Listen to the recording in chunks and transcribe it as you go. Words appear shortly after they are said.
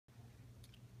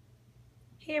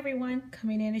Hey everyone,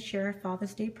 coming in to share a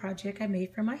Father's Day project I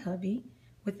made for my hubby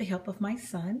with the help of my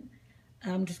son.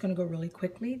 I'm just going to go really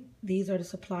quickly. These are the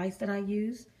supplies that I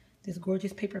use. This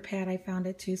gorgeous paper pad I found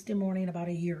at Tuesday morning about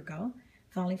a year ago.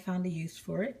 Finally found a use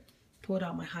for it. Pulled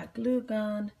out my hot glue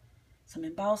gun, some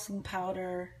embossing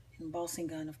powder, embossing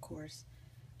gun of course.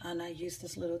 And I used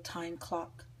this little time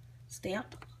clock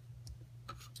stamp.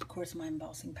 Of course my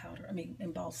embossing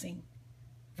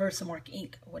Versamark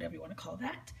ink, or whatever you want to call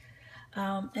that.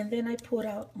 And then I pulled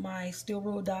out my steel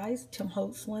rule dies, Tim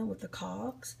Holtz one with the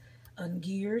cogs and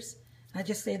gears. I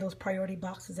just say those priority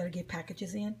boxes that I get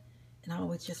packages in, and I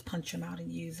always just punch them out and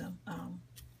use them,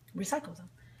 recycle them.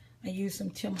 I use some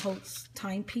Tim Holtz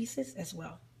timepieces as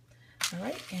well. All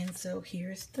right, and so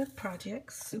here's the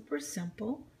project, super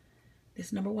simple.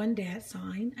 This #1 dad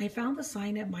sign. I found the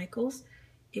sign at Michael's.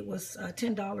 It was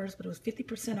 $10, but it was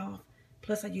 50% off.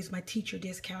 Plus I used my teacher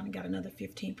discount and got another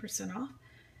 15% off.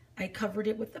 I covered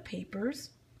it with the papers,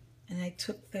 and I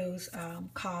took those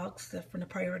cogs from the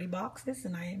priority boxes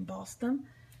and I embossed them.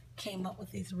 Came up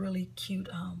with these really cute,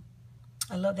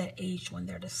 I love that aged one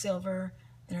there, the silver,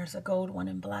 and there's a gold one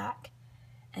in black.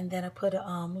 And then I put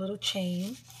a little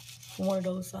chain, one of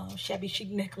those shabby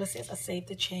chic necklaces. I saved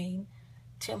the chain.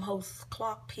 Tim Holtz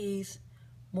clock piece,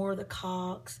 more of the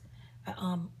cogs.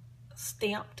 I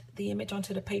stamped the image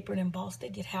onto the paper and embossed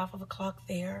it, did half of a clock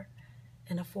there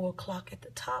and a full clock at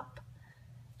the top.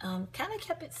 Kind of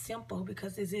kept it simple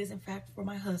because this is in fact for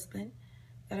my husband.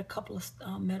 Got a couple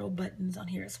of metal buttons on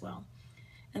here as well.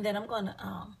 And then I'm gonna,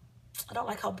 I don't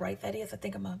like how bright that is. I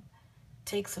think I'm gonna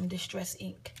take some Distress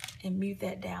ink and mute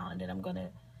that down, and then I'm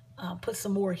gonna put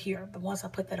some more here. But once I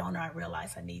put that on there, I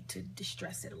realize I need to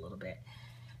distress it a little bit.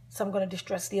 So I'm gonna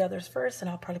distress the others first, and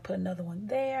I'll probably put another one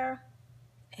there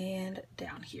and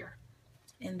down here.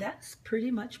 And that's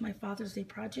pretty much my Father's Day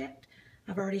project.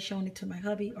 I've already shown it to my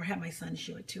hubby, or had my son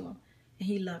show it to him, and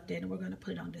he loved it, and we're going to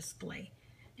put it on display.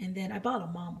 And then I bought a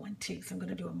mom one too, so I'm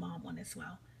going to do a mom one as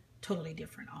well. Totally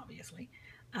different, obviously.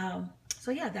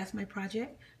 So yeah, that's my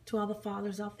project. To all the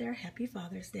fathers out there, happy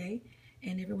Father's Day,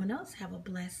 and everyone else, have a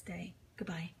blessed day.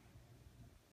 Goodbye.